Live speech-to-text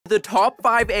The top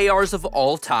 5 ARs of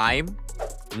all time?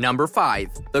 Number 5.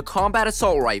 The Combat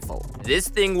Assault Rifle. This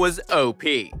thing was OP.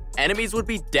 Enemies would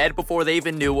be dead before they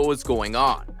even knew what was going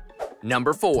on.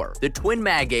 Number 4. The Twin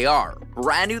Mag AR.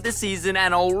 Brand new this season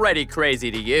and already crazy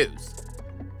to use.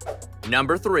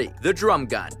 Number 3. The Drum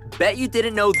Gun. Bet you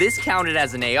didn't know this counted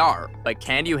as an AR, but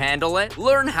can you handle it?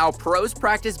 Learn how pros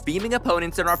practice beaming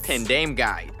opponents in our pinned aim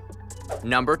guide.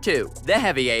 Number 2. The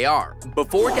Heavy AR.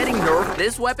 Before getting nerfed,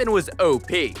 this weapon was OP.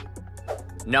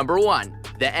 Number 1.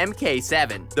 The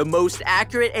MK7, the most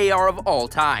accurate AR of all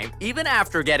time, even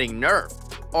after getting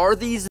nerfed. Are these